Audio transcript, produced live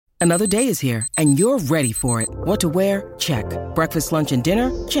Another day is here, and you're ready for it. What to wear? Check. Breakfast, lunch, and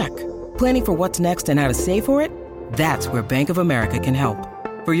dinner? Check. Planning for what's next and how to save for it? That's where Bank of America can help.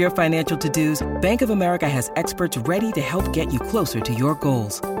 For your financial to-dos, Bank of America has experts ready to help get you closer to your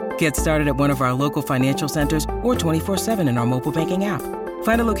goals. Get started at one of our local financial centers or 24/7 in our mobile banking app.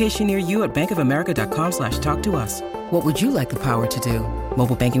 Find a location near you at bankofamerica.com/talktous. What would you like the power to do?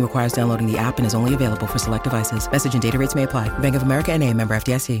 Mobile banking requires downloading the app and is only available for select devices. Message and data rates may apply. Bank of America N.A., member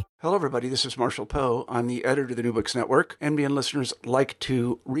FDIC. Hello, everybody. This is Marshall Poe. I'm the editor of the New Books Network. NBN listeners like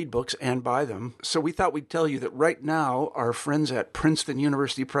to read books and buy them. So we thought we'd tell you that right now, our friends at Princeton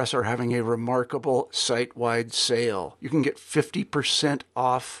University Press are having a remarkable site-wide sale. You can get 50%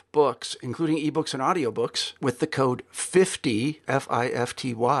 off books, including ebooks and audiobooks, with the code 50,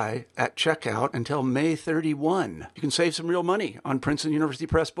 F-I-F-T-Y, at checkout until May 31. You can save some real money on Princeton University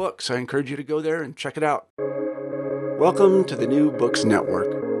Press books. I encourage you to go there and check it out. Welcome to the New Books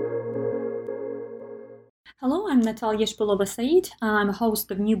Network. Hello, I'm Natalia Shpilova-Said. I'm a host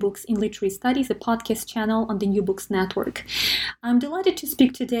of New Books in Literary Studies, a podcast channel on the New Books Network. I'm delighted to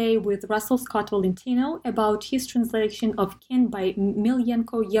speak today with Russell Scott Valentino about his translation of Ken by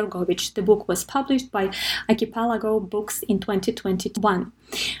Miljenko Yergovich. The book was published by Archipelago Books in 2021.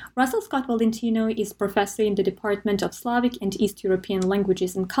 Russell Scott Valentino is professor in the Department of Slavic and East European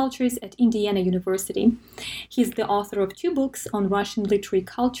Languages and Cultures at Indiana University. He's the author of 2 books on Russian literary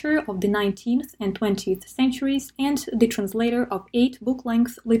culture of the 19th and 20th centuries and the translator of 8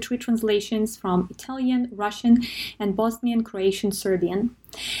 book-length literary translations from Italian, Russian, and Bosnian, Croatian, Serbian.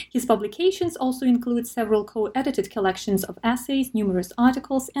 His publications also include several co-edited collections of essays, numerous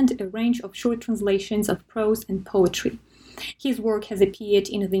articles, and a range of short translations of prose and poetry. His work has appeared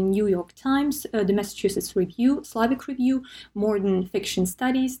in the New York Times, the Massachusetts Review, Slavic Review, Modern Fiction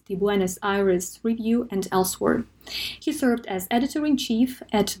Studies, the Buenos Aires Review, and elsewhere. He served as editor-in-chief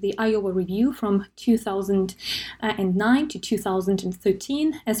at the Iowa Review from 2009 to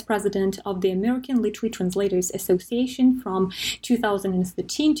 2013, as president of the American Literary Translators Association from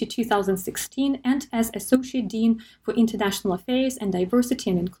 2013 to 2016, and as associate dean for international affairs and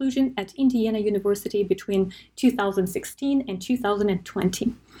diversity and inclusion at Indiana University between 2016 and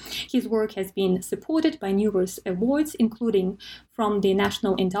 2020. His work has been supported by numerous awards, including from the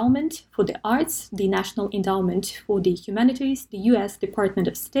National Endowment for the Arts, the National Endowment for the Humanities, the U.S. Department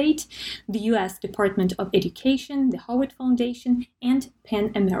of State, the U.S. Department of Education, the Howard Foundation, and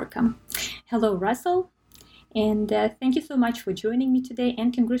PEN America. Hello, Russell, and thank you so much for joining me today,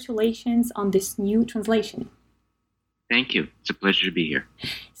 and congratulations on this new translation. Thank you. It's a pleasure to be here.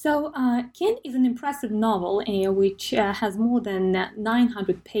 So, Ken is an impressive novel which has more than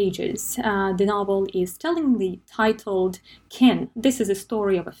 900 pages. The novel is tellingly titled Ken. This is a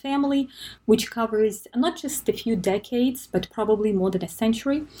story of a family which covers not just a few decades, but probably more than a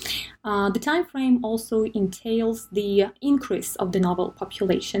century. The time frame also entails the increase of the novel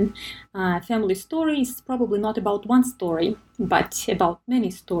population. Family story is probably not about one story, but about many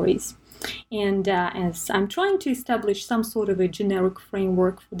stories. And as I'm trying to establish some sort of a generic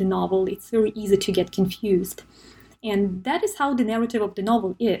framework for the novel, it's very easy to get confused. And that is how the narrative of the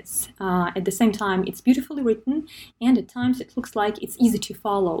novel is. At the same time, it's beautifully written, and at times it looks like it's easy to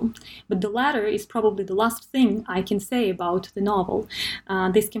follow. But the latter is probably the last thing I can say about the novel.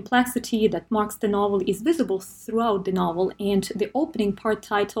 This complexity that marks the novel is visible throughout the novel, and the opening part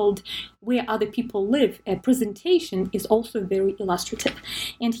titled Where Other People Live, a presentation, is also very illustrative.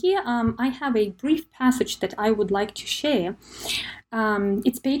 And here I have a brief passage that I would like to share.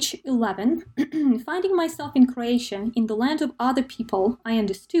 It's page 11. Finding myself in Croatia, in the land of other people, I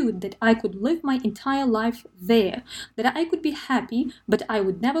understood that I could live my entire life there, that I could be happy, but I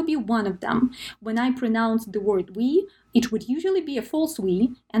would never be one of them. When I pronounced the word we, it would usually be a false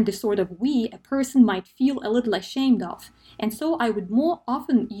we, and the sort of we a person might feel a little ashamed of. And so I would more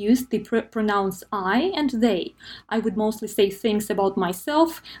often use the pronouns I and they. I would mostly say things about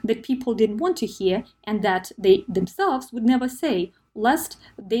myself that people didn't want to hear and that they themselves would never say, lest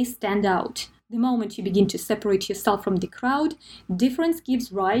they stand out. The moment you begin to separate yourself from the crowd, difference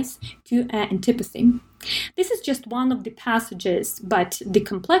gives rise to antipathy. This is just one of the passages, but the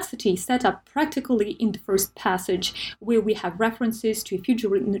complexity is set up practically in the first passage, where we have references to a few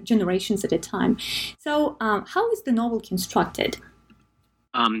generations at a time. So, how is the novel constructed?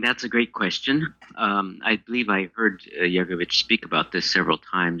 That's a great question. I believe I heard Yergovich speak about this several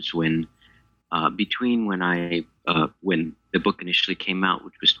times when the book initially came out,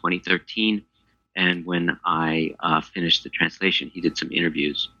 which was 2013, and when I finished the translation. He did some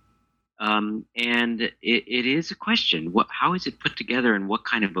interviews. And it is a question. How is it put together, and what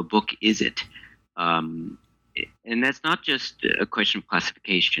kind of a book is it? and that's not just a question of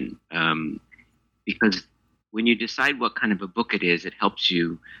classification, because when you decide what kind of a book it is, it helps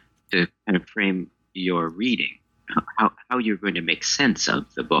you to kind of frame your reading, how you're going to make sense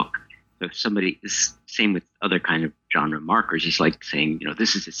of the book. So if somebody is same with other kind of genre markers, it's like saying,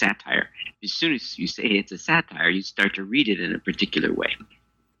 this is a satire. As soon as you say it's a satire, you start to read it in a particular way.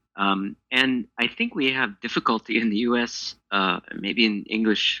 And I think we have difficulty in the U.S., maybe in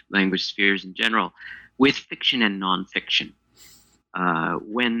English language spheres in general, with fiction and nonfiction.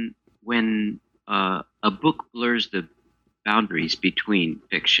 When a book blurs the boundaries between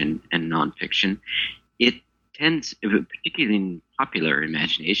fiction and nonfiction, it tends, particularly in popular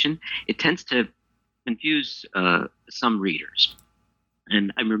imagination, it tends to confuse some readers.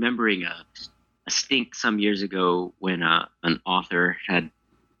 And I'm remembering a stink some years ago when an author had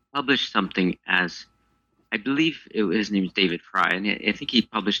published something as, I believe his name is David Fry, and I think he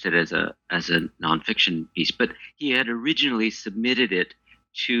published it as a nonfiction piece, but he had originally submitted it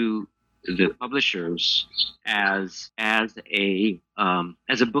to the publishers as a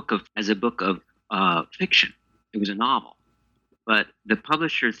book of fiction. It was a novel, but the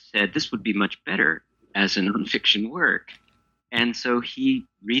publishers said this would be much better as a nonfiction work, and so he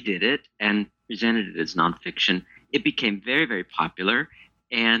redid it and presented it as nonfiction. It became very, very popular,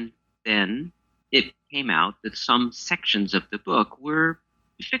 and then it came out that some sections of the book were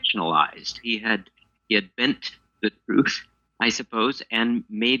fictionalized. He had bent the truth, I suppose, and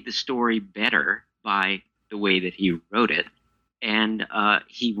made the story better by the way that he wrote it. And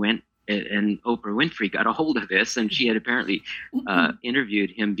he went, and Oprah Winfrey got a hold of this, and she had apparently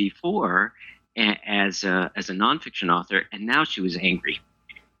interviewed him before as a nonfiction author, and now she was angry.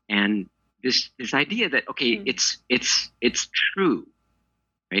 And this idea that it's true,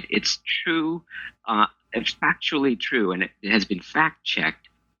 right? It's true, it's factually true, and it has been fact checked,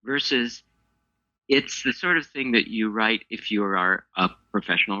 versus it's the sort of thing that you write if you are a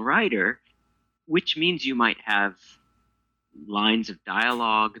professional writer, which means you might have lines of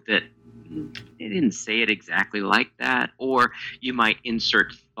dialogue that they didn't say it exactly like that, or you might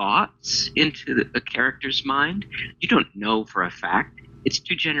insert thoughts into a character's mind. You don't know for a fact. It's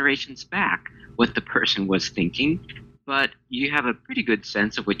 2 generations back what the person was thinking, but you have a pretty good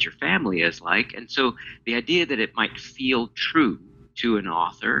sense of what your family is like. And so the idea that it might feel true to an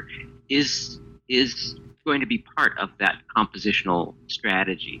author is going to be part of that compositional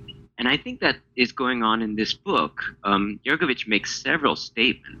strategy. And I think that is going on in this book. Jergovich makes several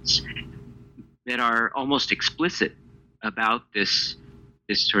statements that are almost explicit about this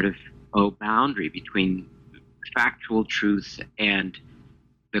sort of boundary between factual truth and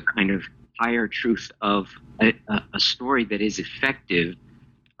the kind of higher truth of a story that is effective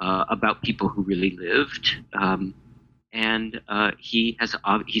about people who really lived. He's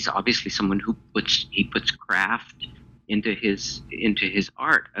obviously someone who puts craft into his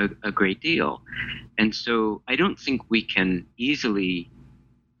art a great deal. And so I don't think we can easily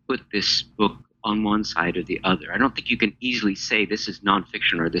put this book on one side or the other. I don't think you can easily say this is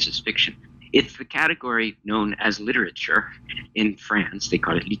nonfiction or this is fiction. It's the category known as literature in France. They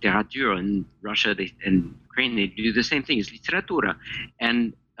call it littérature. In Russia and Ukraine, they do the same thing as literatura.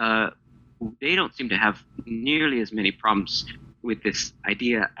 And they don't seem to have nearly as many problems with this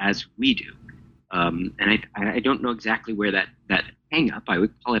idea as we do. And I don't know exactly where that hang-up, I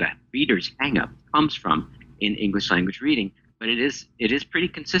would call it a reader's hang-up, comes from in English language reading. But it is pretty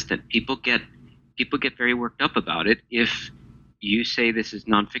consistent. People get very worked up about it if you say this is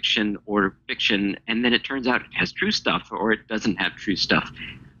nonfiction or fiction, and then it turns out it has true stuff or it doesn't have true stuff.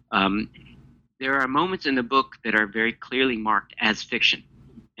 There are moments in the book that are very clearly marked as fiction.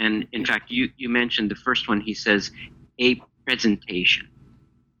 And in fact, you mentioned the first one. He says, a presentation.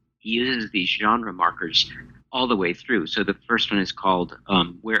 He uses these genre markers all the way through. So the first one is called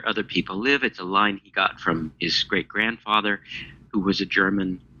Where Other People Live. It's a line he got from his great-grandfather, who was a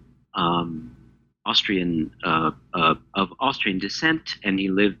German Austrian of Austrian descent, and he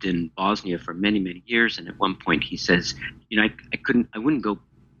lived in Bosnia for many, many years. And at one point he says, I wouldn't go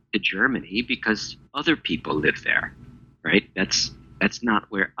to Germany because other people live there, right? That's not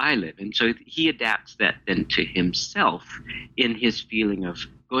where I live. And so he adapts that then to himself in his feeling of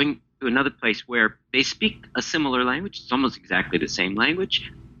going to another place where they speak a similar language. It's almost exactly the same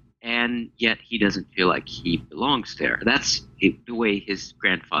language, and yet he doesn't feel like he belongs there. That's the way his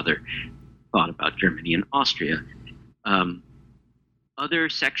grandfather thought about Germany and Austria. Other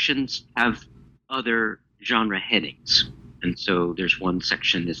sections have other genre headings. And so there's one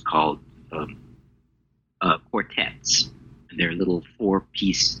section that's called quartets. And they're little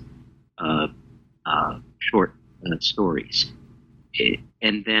 4-piece short stories.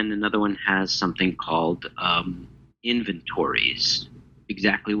 And then another one has something called inventories.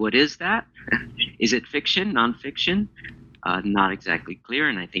 Exactly what is that? Is it fiction, nonfiction? Not exactly clear,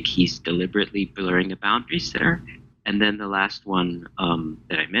 and I think he's deliberately blurring the boundaries there. And then the last one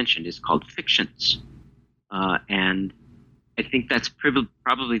that I mentioned is called fictions. And I think that's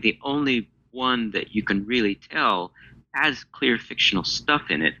probably the only one that you can really tell has clear fictional stuff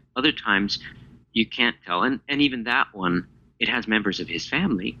in it. Other times you can't tell. And even that one, it has members of his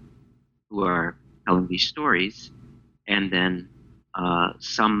family who are telling these stories. And then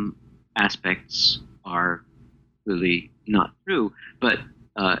some aspects are really not true, but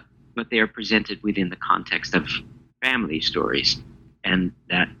they are presented within the context of family stories. And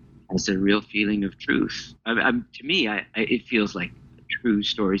that has a real feeling of truth. To me, it feels like true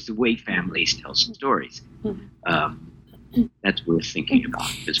stories, the way families tell stories. That's worth thinking about,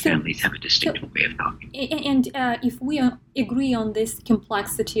 because families have a distinctive way of talking. And if we agree on this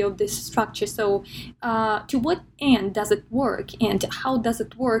complexity of this structure, so to what end does it work, and how does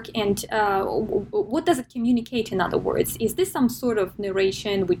it work, and what does it communicate, in other words? Is this some sort of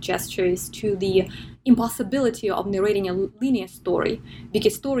narration with gestures to the impossibility of narrating a linear story?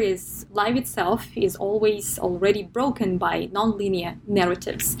 Because stories, life itself, is always already broken by non-linear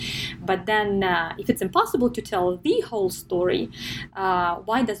narratives. But then if it's impossible to tell the whole story,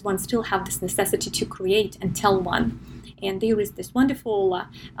 why does one still have this necessity to create and tell one? And there is this wonderful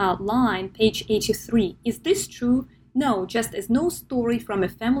line, page 83. Is this true? No, just as no story from a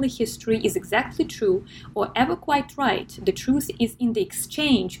family history is exactly true or ever quite right, the truth is in the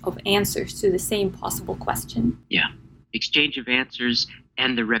exchange of answers to the same possible question. Yeah, exchange of answers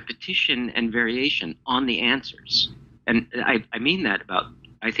and the repetition and variation on the answers. And I mean that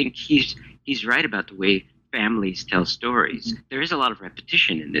I think he's right about the way families tell stories. Mm-hmm. There is a lot of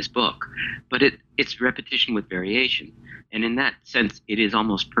repetition in this book, but it's repetition with variation. And in that sense, it is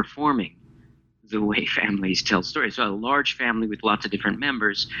almost performing the way families tell stories. So a large family with lots of different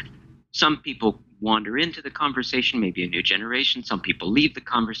members, some people wander into the conversation, maybe a new generation. Some people leave the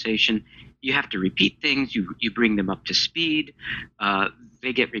conversation. You have to repeat things. You bring them up to speed.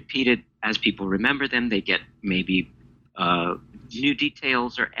 They get repeated as people remember them. They get maybe new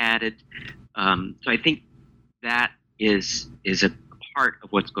details are added. So I think that is a part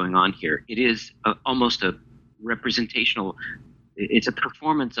of what's going on here. It is almost a representational. It's a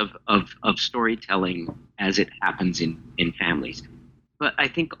performance of storytelling as it happens in families. But I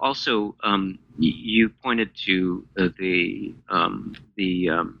think also you pointed to the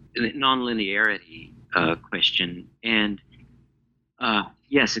nonlinearity question, and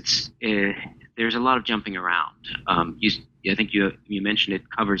yes, it's there's a lot of jumping around. I think you mentioned it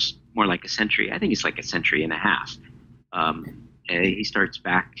covers more like a century. I think it's like a century and a half. He starts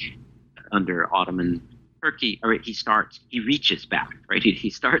back under Ottoman Turkey, or he reaches back, right?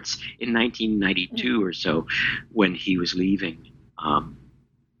 He starts in 1992 or so, when he was leaving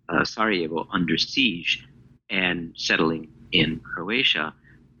Sarajevo under siege and settling in Croatia.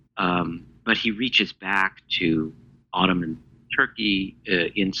 But he reaches back to Ottoman Turkey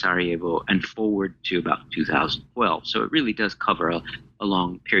in Sarajevo and forward to about 2012. So it really does cover a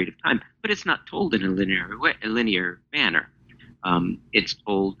long period of time, but it's not told in a linear manner. It's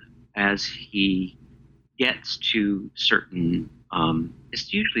told as he gets to certain,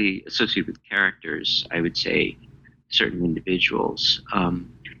 it's usually associated with characters, I would say, certain individuals.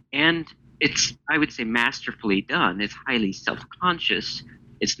 And it's, I would say, masterfully done. It's highly self-conscious.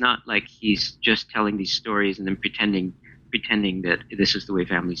 It's not like he's just telling these stories and then pretending that this is the way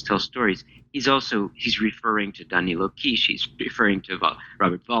families tell stories. He's referring to Danilo Kish, he's referring to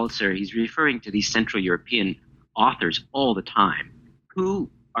Robert Walser, he's referring to these Central European authors all the time who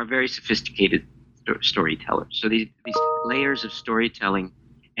are very sophisticated storytellers. So these layers of storytelling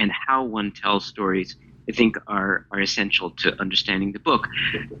and how one tells stories, I think, are essential to understanding the book.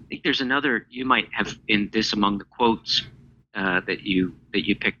 I think there's another, you might have in this among the quotes that you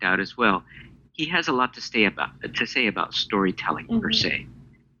picked out as well. He has a lot to say about storytelling, mm-hmm. per se,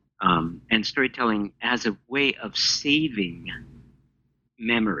 and storytelling as a way of saving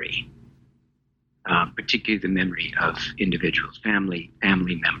memory, particularly the memory of individuals, family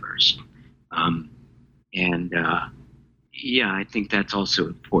members, I think that's also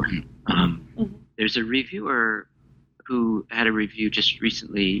important. Mm-hmm. There's a reviewer who had a review just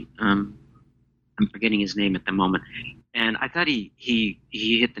recently. I'm forgetting his name at the moment, and I thought he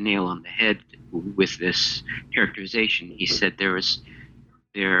hit the nail on the head with this characterization. He said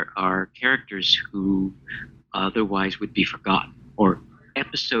there are characters who otherwise would be forgotten, or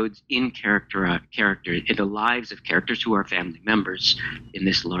episodes in in the lives of characters who are family members in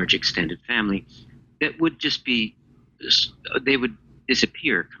this large extended family that would just be, they would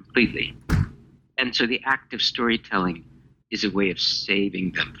disappear completely. And so the act of storytelling is a way of saving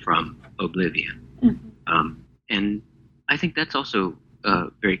them from oblivion. And I think that's also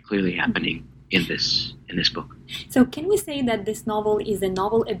very clearly happening in this book. So can we say that this novel is a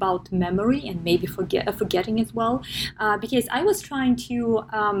novel about memory and maybe forgetting as well? Because I was trying to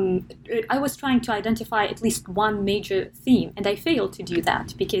identify at least one major theme, and I failed to do that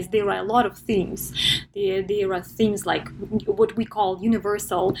because there are a lot of themes. There are themes like what we call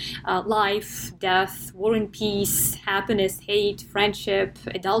universal: life, death, war and peace, happiness, hate, friendship,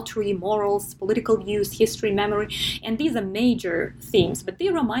 adultery, morals, political views, history, memory, and these are major themes. But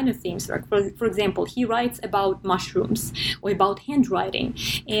there are minor themes. Like for example, he writes about mushrooms or about handwriting,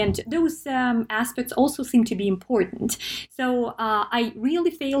 and those aspects also seem to be important. So I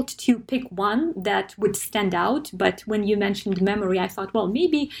really failed to pick one that would stand out, but when you mentioned memory, I thought, well,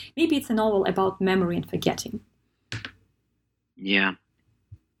 maybe it's a novel about memory and forgetting. Yeah,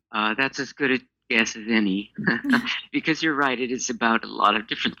 that's as good a guess as any, because you're right, it is about a lot of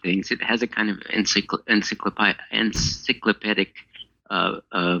different things. It has a kind of encyclopedic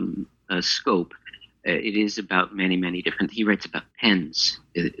scope. It is about many, many different. He writes about pens,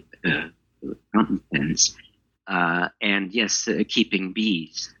 fountain pens, and yes, keeping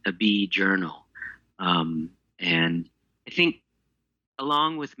bees, a bee journal, and I think,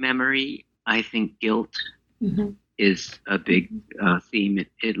 along with memory, I think guilt is a big theme.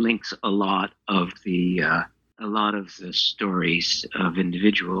 It links a lot of the stories of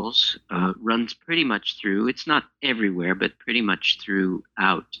individuals. Runs pretty much through. It's not everywhere, but pretty much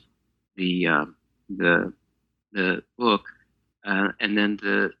throughout the book, and then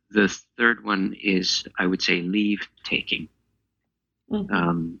the third one is, I would say, leave taking.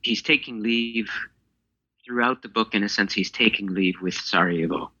 He's taking leave throughout the book. In a sense, he's taking leave with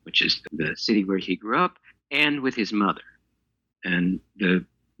Sarajevo, which is the city where he grew up, and with his mother. And the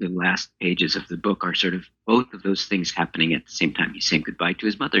last pages of the book are sort of both of those things happening at the same time. He's saying goodbye to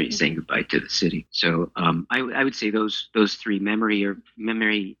his mother. He's saying goodbye to the city. So I would say those three: memory,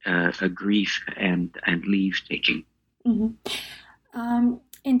 a grief, and leave taking.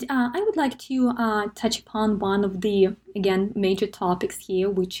 And I would like to touch upon one of the, again, major topics here,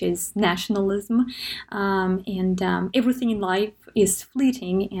 which is nationalism. And everything in life is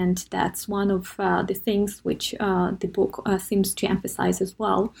fleeting, and that's one of the things which the book seems to emphasize as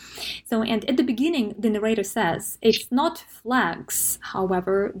well. So, and at the beginning, the narrator says, it's not flags,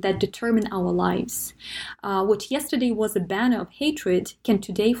 however, that determine our lives. What yesterday was a banner of hatred can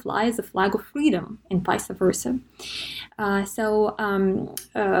today fly as a flag of freedom, and vice versa.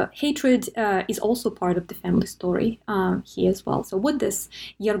 Hatred is also part of the family story here as well. So what does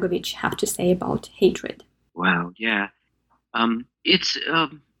Yergovich have to say about hatred? Wow, yeah.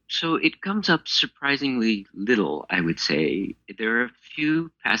 So it comes up surprisingly little, I would say. There are a few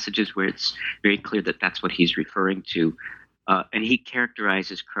passages where it's very clear that that's what he's referring to. And he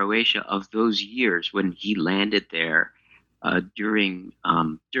characterizes Croatia of those years when he landed there during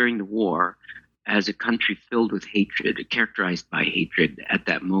the war as a country filled with hatred, characterized by hatred at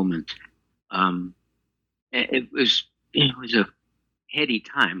that moment. It was a heady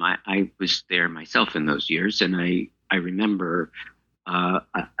time. I was there myself in those years, and I remember.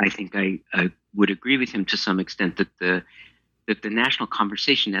 I think I would agree with him to some extent that the national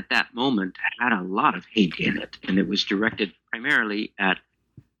conversation at that moment had a lot of hate in it, and it was directed primarily at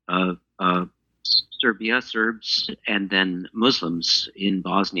Serbs, and then Muslims in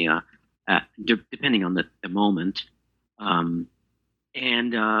Bosnia, depending on the moment.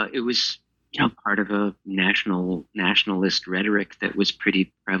 It was part of a nationalist rhetoric that was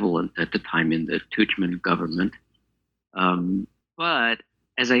pretty prevalent at the time in the Tudjman government. But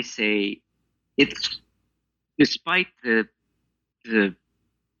as I say, it's despite there's the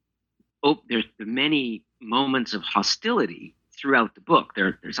many moments of hostility throughout the book.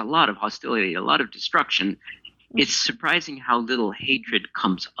 There's a lot of hostility, a lot of destruction. It's surprising how little hatred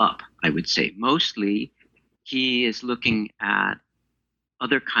comes up, I would say. Mostly, he is looking at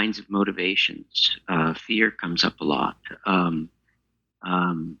other kinds of motivations. Fear comes up a lot.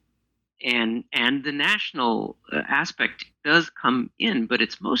 And the national aspect does come in, but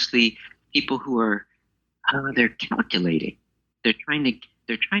it's mostly people who are they're calculating. They're trying to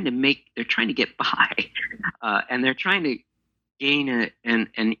get by, and they're trying to gain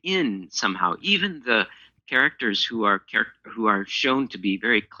an in somehow. Even the characters who are shown to be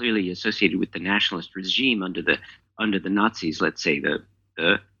very clearly associated with the nationalist regime under the Nazis, let's say the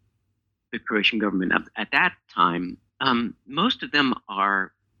Croatian government at that time, most of them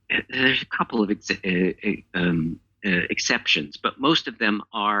are. There's a couple of exceptions, but most of them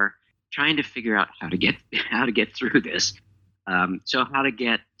are trying to figure out how to get through this. So how to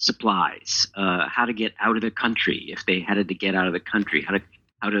get supplies, how to get out of the country if they had to get out of the country,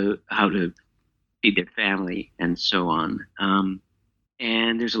 how to feed their family, and so on.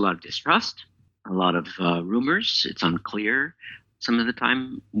 And there's a lot of distrust, a lot of rumors. It's unclear some of the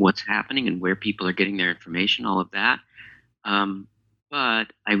time what's happening and where people are getting their information, all of that. But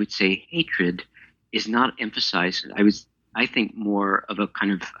I would say hatred is not emphasized. I think more of a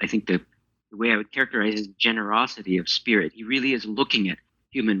kind of, I think the way I would characterize is generosity of spirit. He really is looking at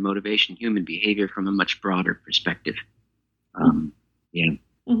human motivation, human behavior from a much broader perspective. Yeah.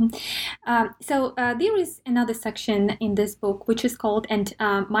 Mm-hmm. So there is another section in this book which is called, and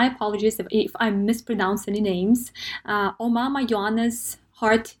my apologies if I mispronounce any names, Omama Ioanna's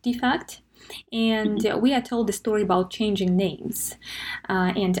Heart Defect. And we are told the story about changing names.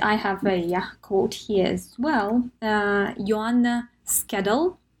 And I have a quote here as well. Ioanna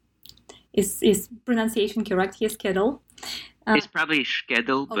Skedel. Is pronunciation correct here, Skedel? It's probably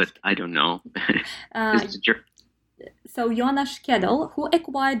Skedel, but I don't know. So Ioanna Skedel, who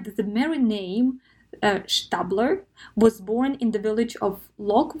acquired the married name Stabler, was born in the village of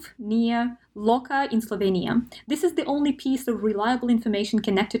Lokv near Loka in Slovenia. This is the only piece of reliable information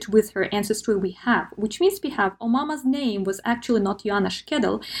connected with her ancestry we have, which means we have Omama's name was actually not Ioanna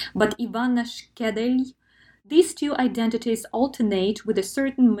Skedel, but Ivana Skedel. These two identities alternate with a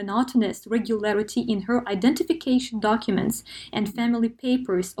certain monotonous regularity in her identification documents and family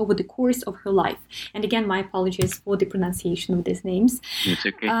papers over the course of her life. And again, my apologies for the pronunciation of these names. It's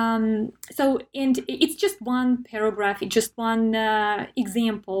okay. And it's just one paragraph, it's just one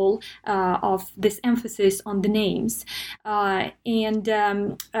example of this emphasis on the names. I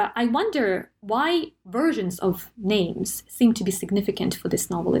wonder why versions of names seem to be significant for this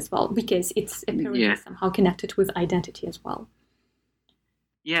novel as well, because it's apparently somehow connected with identity as well.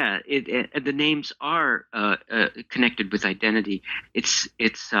 Yeah, the names are connected with identity.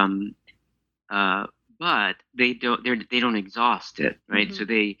 But they don't exhaust it, right? Mm-hmm. So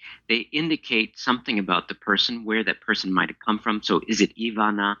they indicate something about the person, where that person might have come from. So is it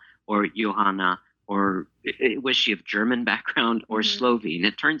Ivana or Johanna, or was she of German background or Slovene?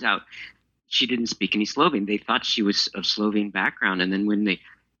 It turns out she didn't speak any Slovene. They thought she was of Slovene background, and then when they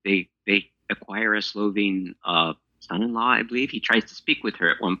acquire a Slovene son-in-law, I believe, he tries to speak with her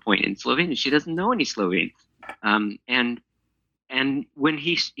at one point in Slovene, and she doesn't know any Slovene. And when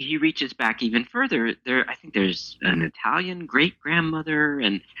he reaches back even further, I think there's an Italian great-grandmother,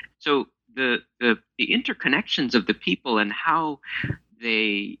 and so the interconnections of the people and how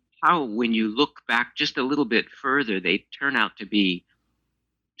when you look back just a little bit further, they turn out to be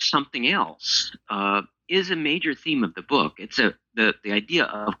something else, is a major theme of the book. It's the idea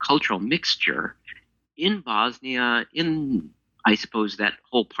of cultural mixture in Bosnia, in, I suppose, that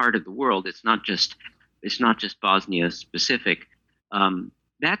whole part of the world. It's not just Bosnia specific.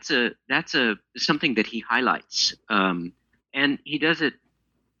 That's something that he highlights, and he does it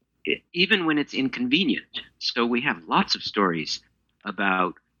even when it's inconvenient. So we have lots of stories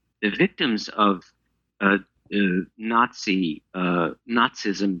about the victims of Nazism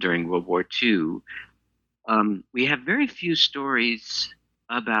during World War II. We have very few stories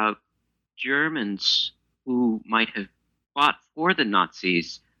about Germans who might have fought for the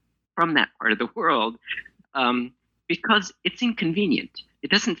Nazis from that part of the world, because it's inconvenient. It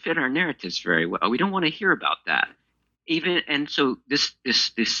doesn't fit our narratives very well. We don't want to hear about that. And so this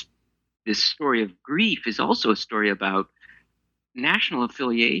story of grief is also a story about national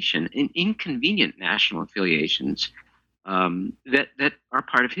affiliation, and inconvenient national affiliations that are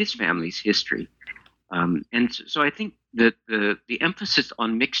part of his family's history. And so I think that the emphasis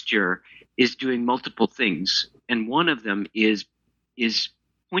on mixture is doing multiple things, and one of them is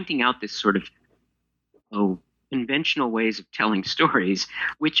pointing out this sort of conventional ways of telling stories,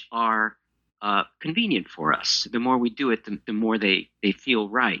 which are convenient for us. The more we do it, the more they feel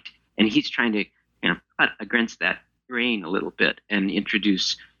right. And he's trying to kind of cut against that grain a little bit and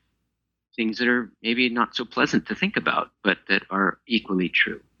introduce things that are maybe not so pleasant to think about, but that are equally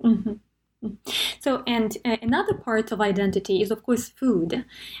true. Mm-hmm. So, and another part of identity is, of course, food.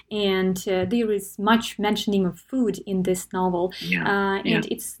 And there is much mentioning of food in this novel. And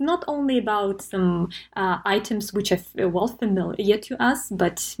it's not only about some items which are well familiar to us,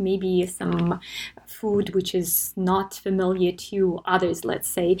 but maybe some food which is not familiar to others, let's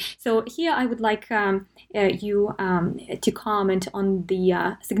say. So here I would like you to comment on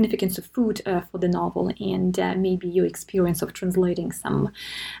the significance of food for the novel, and maybe your experience of translating some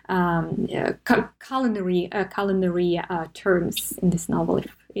culinary terms in this novel,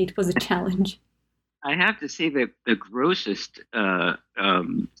 if it was a challenge. I have to say that the grossest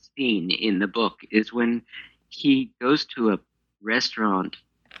scene in the book is when he goes to restaurant.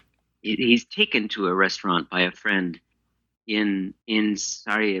 He's taken to a restaurant by a friend in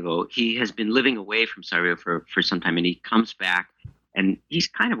Sarajevo. He has been living away from Sarajevo for some time, and he comes back, and he's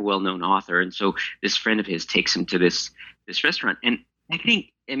kind of a well-known author, and so this friend of his takes him to this restaurant. And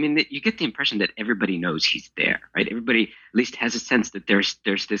I mean, that you get the impression that everybody knows he's there, right? Everybody at least has a sense that there's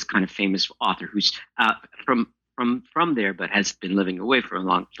this kind of famous author who's from there, but has been living away for a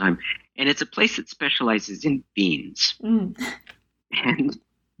long time. And it's a place that specializes in beans, and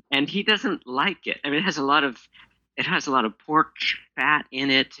he doesn't like it. I mean, it has a lot of pork fat in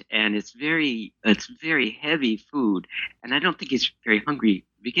it, and it's very heavy food. And I don't think he's very hungry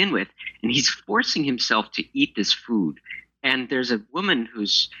to begin with. And he's forcing himself to eat this food. And there's a woman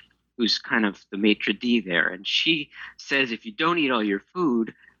who's kind of the maitre d' there, and she says, if you don't eat all your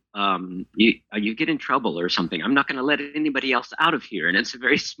food, you get in trouble or something. I'm not going to let anybody else out of here. And it's a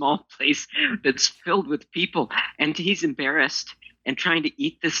very small place that's filled with people, and he's embarrassed and trying to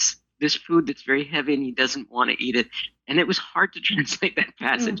eat this food that's very heavy, and he doesn't want to eat it. And it was hard to translate that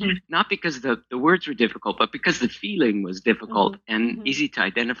passage, not because the words were difficult, but because the feeling was difficult and easy to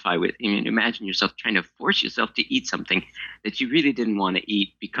identify with. I mean, imagine yourself trying to force yourself to eat something that you really didn't want to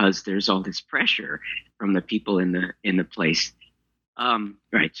eat because there's all this pressure from the people in the place.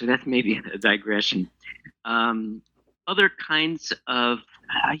 Right, so that's maybe a digression. Other kinds of,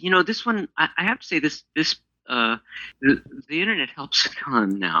 this one, I have to say this. The internet helps a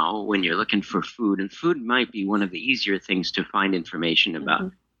ton now when you're looking for food, and food might be one of the easier things to find information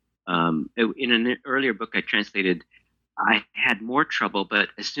about. In an earlier book I translated, I had more trouble, but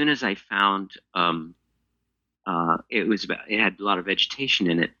as soon as I found it had a lot of vegetation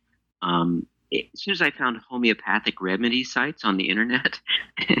in it. As soon as I found homeopathic remedy sites on the internet,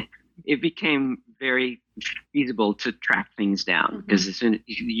 it became very feasible to track things down, because as soon as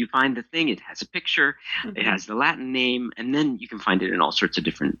you find the thing, it has a picture, it has the Latin name, and then you can find it in all sorts of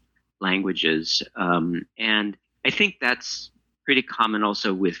different languages. And I think that's pretty common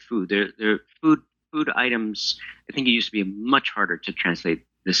also with food. There food items. I think it used to be much harder to translate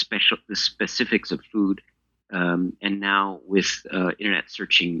the specifics of food, and now with internet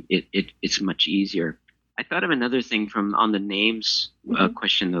searching, it's much easier. I thought of another thing on the names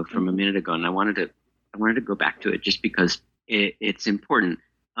question though from a minute ago, and I wanted to go back to it just because it's important.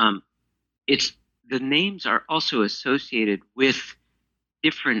 It's the names are also associated with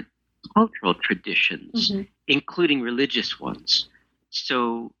different cultural traditions, including religious ones.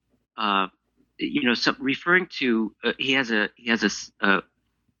 So, referring to I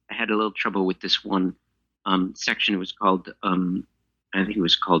had a little trouble with this one section. It was called I think it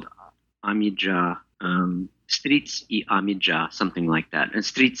was called Amidža. Stric I Amidža, something like that. And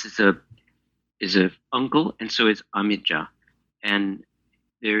Stric is a uncle, and so is Amidža, and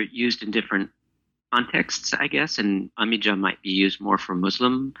they're used in different contexts, I guess. And Amidža might be used more for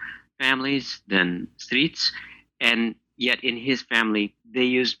Muslim families than Stric, and yet in his family they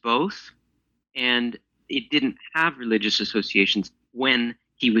used both, and it didn't have religious associations when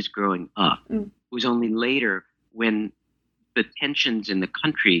he was growing up. It was only later, when the tensions in the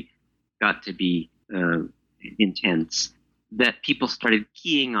country got to be intense, that people started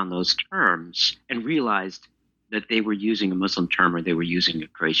keying on those terms and realized that they were using a Muslim term or they were using a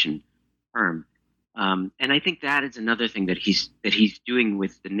Croatian term. And I think that is another thing that he's doing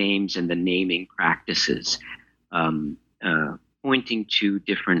with the names and the naming practices, pointing to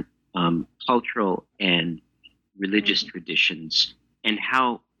different cultural and religious traditions, and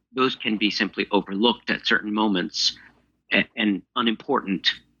how those can be simply overlooked at certain moments and unimportant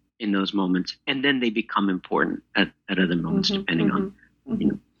in those moments, and then they become important at other moments, depending on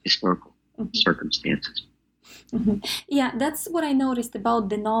historical circumstances. Yeah, that's what I noticed about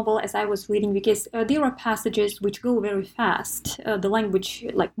the novel as I was reading, because there are passages which go very fast. The language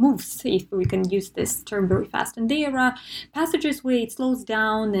moves, if we can use this term, very fast. And there are passages where it slows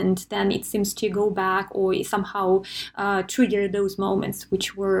down and then it seems to go back or somehow trigger those moments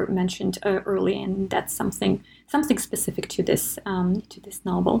which were mentioned earlier. And that's something specific to this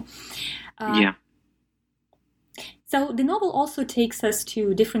novel. Yeah. So the novel also takes us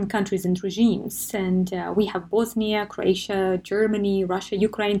to different countries and regimes, and we have Bosnia, Croatia, Germany, Russia,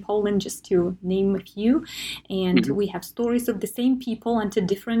 Ukraine, Poland, just to name a few. And we have stories of the same people under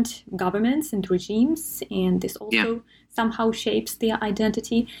different governments and regimes, and this also somehow shapes their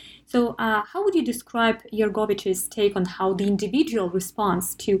identity. So how would you describe Yergovich's take on how the individual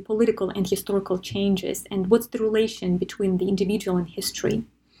responds to political and historical changes, and what's the relation between the individual and history?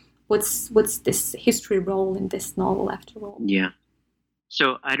 What's this history role in this novel, after all? Yeah.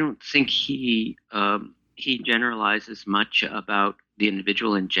 So I don't think he generalizes much about the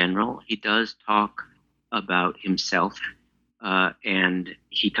individual in general. He does talk about himself and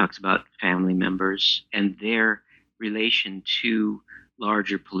he talks about family members and their relation to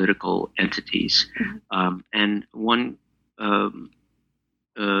larger political entities. And one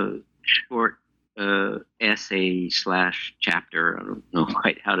short essay / chapter, I don't know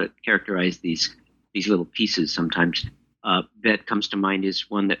quite how to characterize these little pieces sometimes, that comes to mind is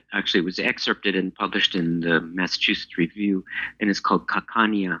one that actually was excerpted and published in the Massachusetts Review, and it's called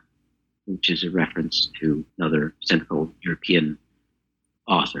Kakania, which is a reference to another Central European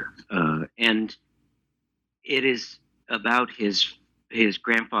author. And it is about his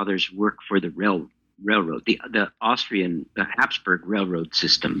grandfather's work for the railroad, the Habsburg railroad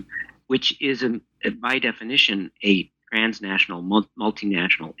system, which is by definition a transnational,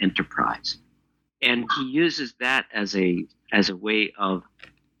 multinational enterprise. And he uses that as a way of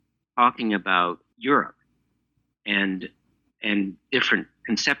talking about Europe and different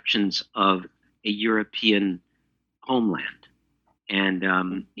conceptions of a European homeland.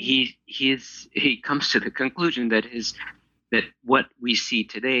 And he comes to the conclusion that what we see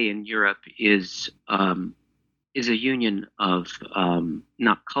today in Europe is a union of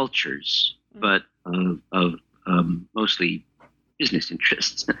not cultures, but of mostly business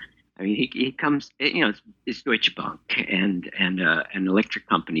interests. I mean, he comes, it's Deutsche Bank and electric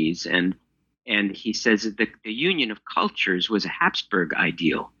companies, and he says that the union of cultures was a Habsburg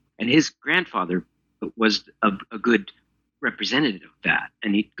ideal, and his grandfather was a good representative of that.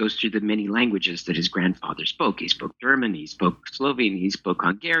 And he goes through the many languages that his grandfather spoke. He spoke German, he spoke Slovene, he spoke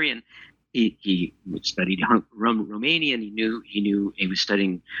Hungarian. He studied Romanian. He was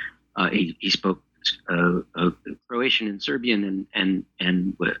studying. He spoke Croatian and Serbian and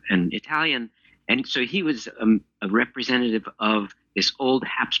Italian, and so he was a representative of this old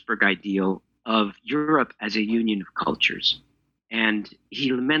Habsburg ideal of Europe as a union of cultures. And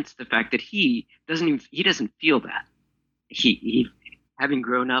he laments the fact that he doesn't feel that. He having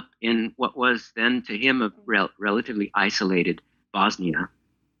grown up in what was then to him a relatively isolated Bosnia,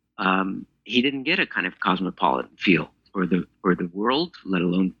 he didn't get a kind of cosmopolitan feel for the world, let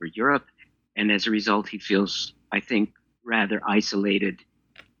alone for Europe. And as a result, he feels, I think, rather isolated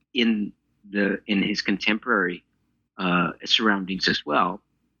in his contemporary surroundings as well,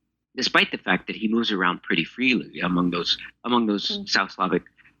 despite the fact that he moves around pretty freely among those South Slavic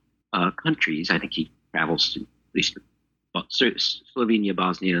countries. I think he travels to at least Slovenia,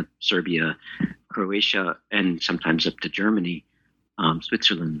 Bosnia, Serbia, Croatia, and sometimes up to Germany,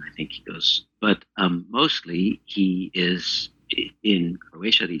 Switzerland. I think he goes, but mostly he is in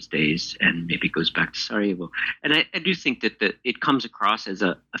Croatia these days, and maybe goes back to Sarajevo. And I do think that it comes across as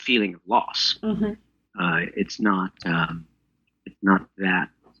a feeling of loss. Mm-hmm. It's not that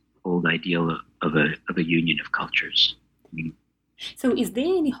old ideal of a union of cultures. I mean, so is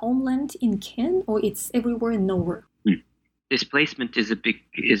there any homeland in Ken, or it's everywhere and nowhere? Displacement is a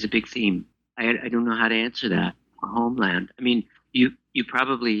big theme. I don't know how to answer that. A homeland. I mean, you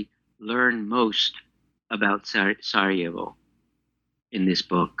probably learn most about Sarajevo in this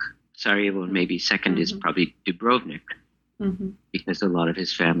book. Sarajevo, and maybe second is probably Dubrovnik, because a lot of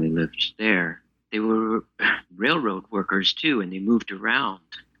his family lived there. They were railroad workers too, and they moved around.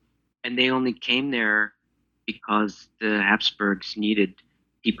 And they only came there because the Habsburgs needed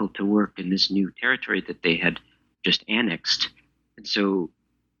people to work in this new territory that they had just annexed. And so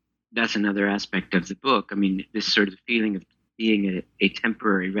that's another aspect of the book. I mean, this sort of feeling of being a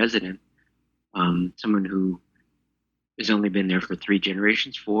temporary resident, someone who has only been there for 3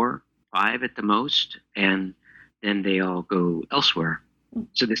 generations, 4, 5 at the most, and then they all go elsewhere.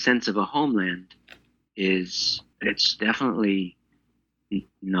 So the sense of a homeland it's definitely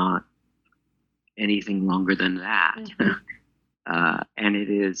not anything longer than that. And it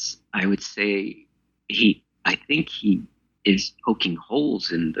is, I would say, I think he is poking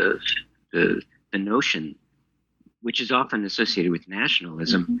holes in the notion, which is often associated with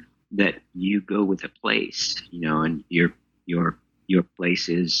nationalism, that you go with a place, and your place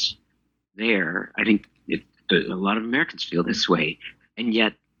is there. I think a lot of Americans feel this way, and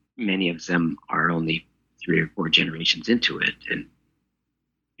yet many of them are only 3 or 4 generations into it. And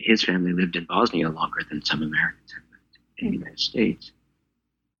his family lived in Bosnia longer than some Americans have lived in the United States.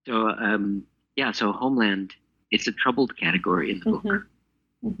 So, so homeland, it's a troubled category in the book.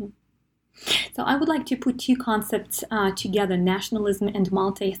 So I would like to put 2 concepts together, nationalism and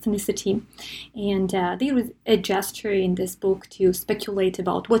multi-ethnicity. And there is a gesture in this book to speculate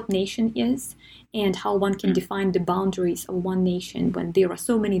about what nation is and how one can define the boundaries of one nation when there are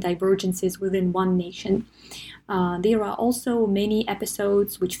so many divergences within one nation. There are also many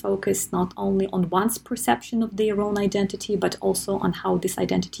episodes which focus not only on one's perception of their own identity, but also on how this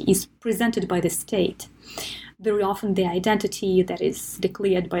identity is presented by the state. very often the identity that is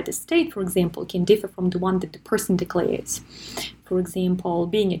declared by the state, for example, can differ from the one that the person declares. For example,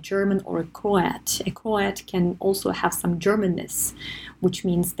 being a German or a Croat can also have some Germanness, which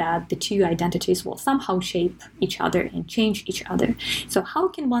means that the two identities will somehow shape each other and change each other. So how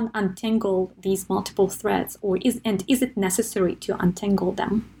can one untangle these multiple threads, is it necessary to untangle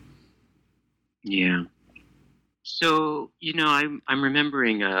them? Yeah. So, I'm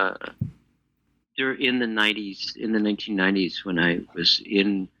remembering in the 1990s, when I was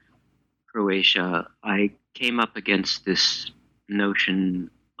in Croatia, I came up against this notion,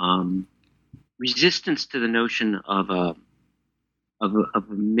 resistance to the notion of a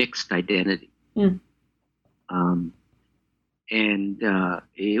mixed identity. And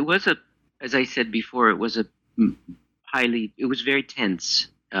it was as I said before, it was very tense,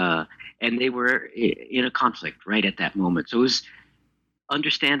 and they were in a conflict right at that moment. So it was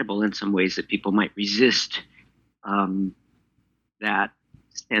understandable in some ways that people might resist that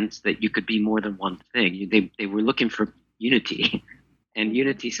sense that you could be more than one thing. They were looking for unity, and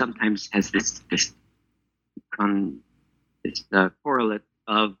unity sometimes has this correlate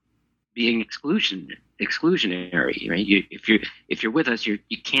of being exclusionary, right? If you're with us, you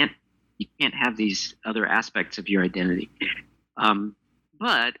can't have these other aspects of your identity.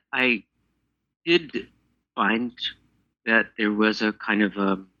 But I did find that there was a kind of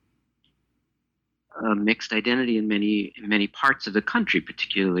a mixed identity in many parts of the country,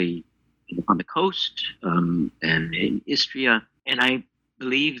 particularly on the coast and in Istria. And I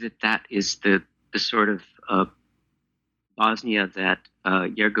believe that is the sort of Bosnia that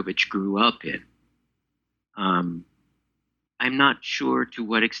Jergović grew up in. I'm not sure to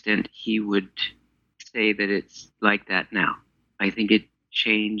what extent he would say that it's like that now. I think it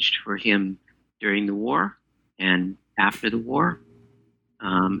changed for him during the war and after the war.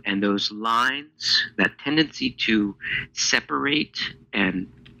 And those lines, that tendency to separate and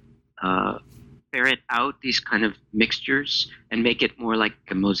ferret out these kind of mixtures and make it more like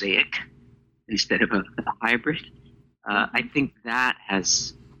a mosaic instead of a hybrid, I think that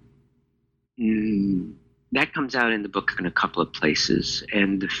has that comes out in the book in a couple of places,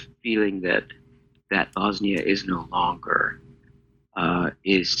 and the feeling that Bosnia is no longer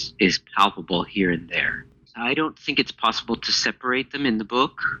is palpable here and there. I don't think it's possible to separate them in the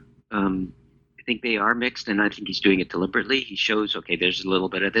book. I think they are mixed, and I think he's doing it deliberately. He shows, okay, there's a little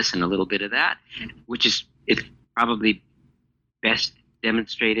bit of this and a little bit of that, which is it's probably best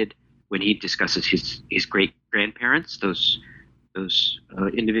demonstrated when he discusses his great-grandparents, those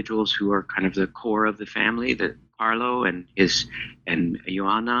individuals who are kind of the core of the family, the Carlo and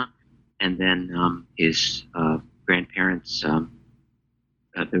Ioana, and then his grandparents,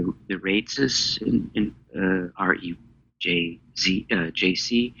 the Rates in REJC.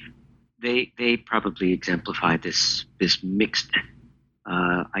 They probably exemplify this mixed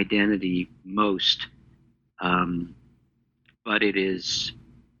identity most, but it is,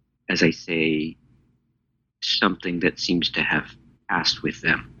 as I say, something that seems to have passed with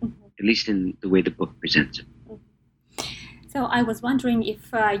them, at least in the way the book presents it. So I was wondering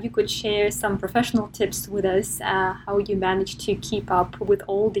if you could share some professional tips with us, how you managed to keep up with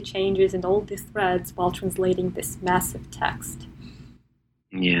all the changes and all the threads while translating this massive text.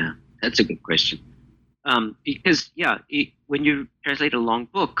 Yeah, that's a good question. Because, when you translate a long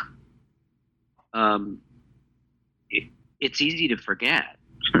book, it's easy to forget.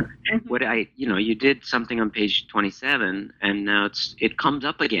 You did something on page 27, and now it comes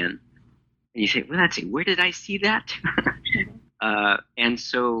up again, and you say, well, let's see, where did I see that? And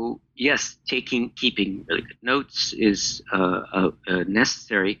so, yes, keeping really good notes is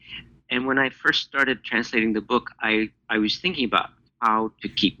necessary. And when I first started translating the book, I was thinking about how to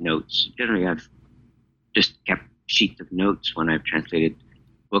keep notes. Generally, I've just kept sheets of notes when I've translated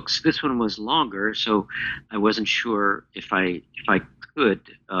books. This one was longer, so I wasn't sure if I could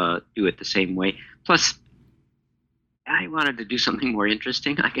do it the same way. Plus, I wanted to do something more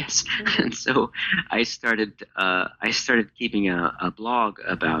interesting, I guess, and so I started keeping a blog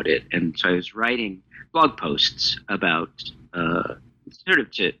about it, and so I was writing blog posts about sort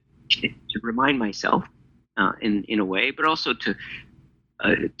of to remind myself in a way, but also to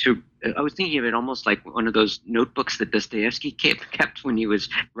I was thinking of it almost like one of those notebooks that Dostoevsky kept when he was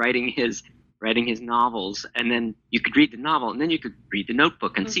writing his novels, and then you could read the novel, and then you could read the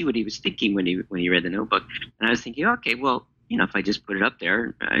notebook and see what he was thinking when he read the notebook. And I was thinking, okay, well, if I just put it up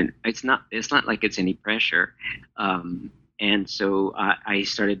there, it's not like it's any pressure. And so I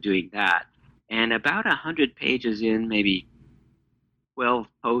started doing that. And about 100 pages in, maybe 12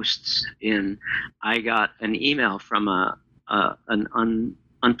 posts in, I got an email from an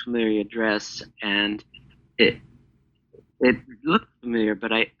unfamiliar address, and it looked familiar,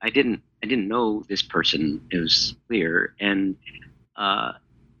 but I didn't know this person. It was clear, and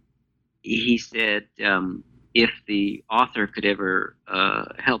he said if the author could ever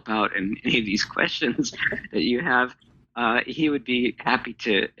help out in any of these questions that you have, he would be happy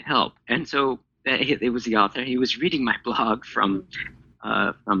to help. And so it was the author. He was reading my blog from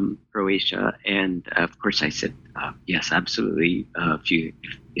Croatia, and of course I said yes, absolutely.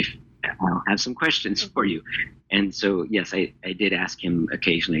 If I'll have some questions for you. And so, yes, I did ask him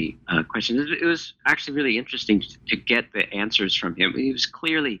occasionally questions. It was actually really interesting to get the answers from him. He is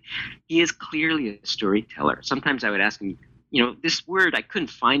clearly a storyteller. Sometimes I would ask him, this word, I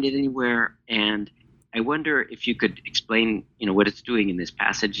couldn't find it anywhere, and I wonder if you could explain, what it's doing in this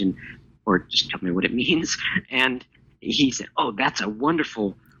passage, or just tell me what it means. And he said, oh, that's a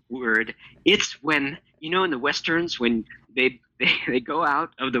wonderful word. It's when, in the Westerns, when they go out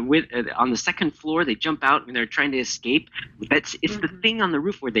of on the second floor, they jump out when they're trying to escape. It's the thing on the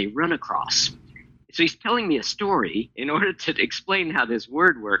roof where they run across. So he's telling me a story in order to explain how this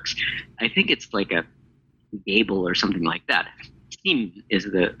word works. I think it's like a gable or something like that. Steam is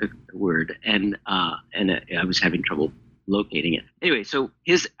the word, and I was having trouble locating it. Anyway, so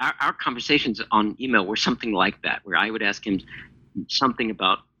our conversations on email were something like that, where I would ask him something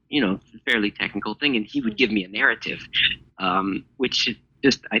about a fairly technical thing, and he would give me a narrative, which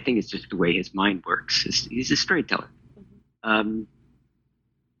I think is just the way his mind works. He's a storyteller. And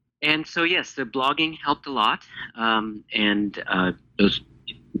so, yes, the blogging helped a lot, and those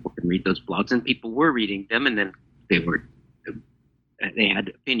people can read those blogs, and people were reading them, and then they had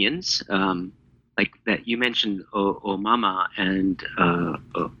opinions, like that you mentioned, O Mama and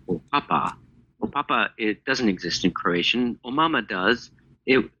O Papa. O Papa, it doesn't exist in Croatian. O Mama does.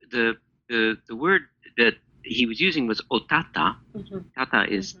 The word that he was using was otata. Tata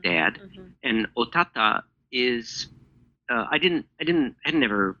is dad, and otata is I had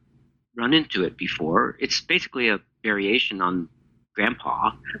never run into it before. It's basically a variation on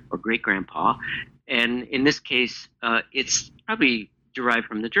grandpa or great grandpa, and in this case, it's probably derived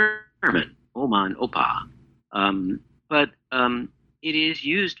from the German Oma and Opa, but it is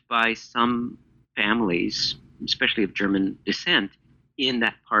used by some families, especially of German descent, in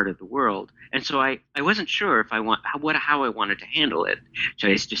that part of the world. And so I wasn't sure if how I wanted to handle it. Should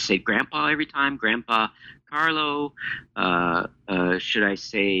I just say grandpa every time, Grandpa Carlo? Should I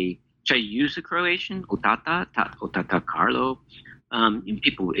use the Croatian Otata Carlo?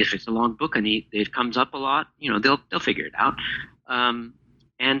 People, if it's a long book and it comes up a lot, they'll figure it out.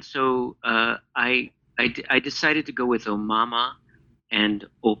 And so I decided to go with O Mama and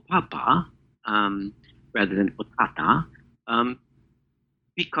O Papa rather than Otata,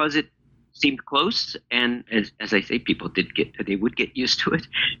 because it seemed close, and as I say, people would get used to it,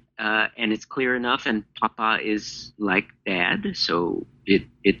 and it's clear enough. And Papa is like Dad, so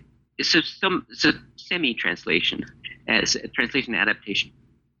it's a semi-translation, as a translation adaptation.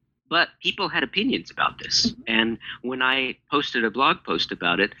 But people had opinions about this, and when I posted a blog post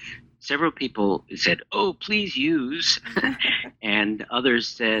about it, several people said, "Oh, please use," and others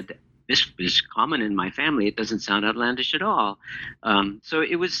said, "This is common in my family. It doesn't sound outlandish at all." So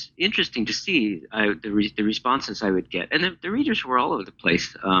it was interesting to see the responses I would get. And the readers were all over the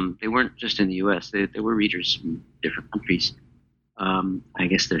place. They weren't just in the U.S. There were readers from different countries. I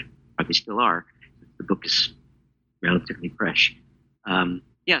guess there probably still are. The book is relatively fresh.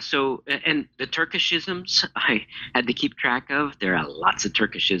 So, and the Turkishisms I had to keep track of. There are lots of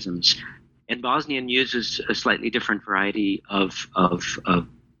Turkishisms. And Bosnian uses a slightly different variety of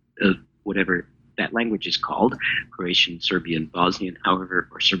whatever that language is called, Croatian, Serbian, Bosnian, however,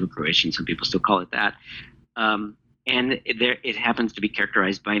 or Serbo-Croatian, some people still call it that. And it happens to be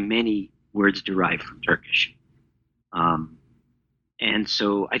characterized by many words derived from Turkish. And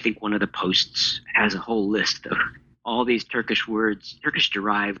so I think one of the posts has a whole list of all these Turkish words,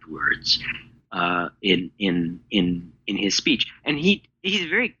 Turkish-derived words, in his speech, and he's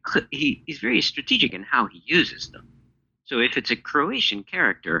very strategic in how he uses them. So if it's a Croatian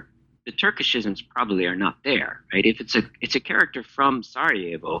character, the Turkishisms probably are not there, right? If it's a character from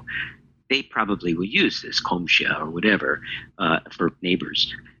Sarajevo, they probably will use this komşija or whatever for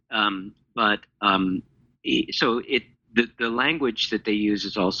neighbors. So the language that they use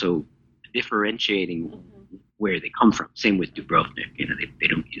is also differentiating where they come from. Same with Dubrovnik. They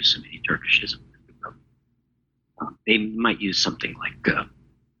don't use so many Turkishisms. They might use something like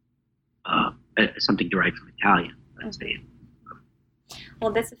something derived from Italian, let's say.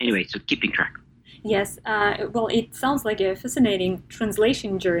 Well, anyway, so keeping track. Yes. Well, it sounds like a fascinating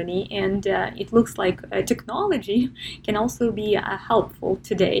translation journey, and it looks like technology can also be helpful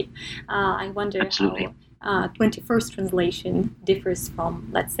today. I wonder Absolutely. 21st translation differs from,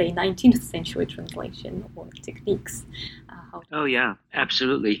 let's say, 19th century translation or techniques? Oh yeah,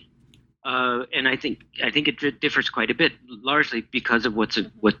 absolutely. And I think it differs quite a bit, largely because of what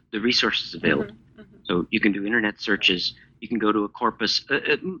the resources available. So you can do internet searches. You can go to a corpus.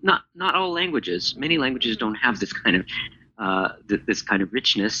 Not all languages. Many languages don't have this kind of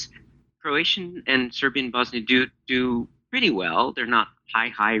richness. Croatian and Serbian Bosnian do pretty well. They're not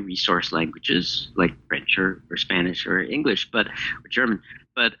high resource languages like French or Spanish or English, or German.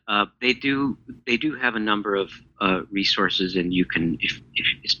 But they do have a number of resources, and you can, if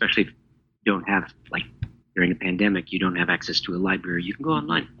especially if you don't have, like during a pandemic, you don't have access to a library, you can go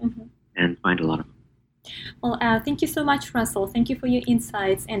online and find a lot of them. Well, thank you so much, Russell. Thank you for your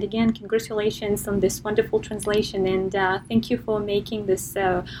insights. And again, congratulations on this wonderful translation. And thank you for making this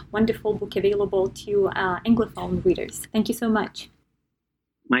wonderful book available to Anglophone readers. Thank you so much.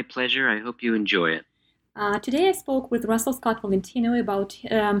 My pleasure. I hope you enjoy it. Today I spoke with Russell Scott Valentino about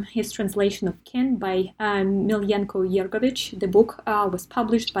his translation of Ken by Miljenko Jergovic. The book was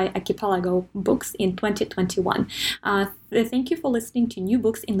published by Archipelago Books in 2021. Thank you for listening to New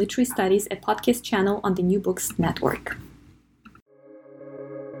Books in Literary Studies, a podcast channel on the New Books Network.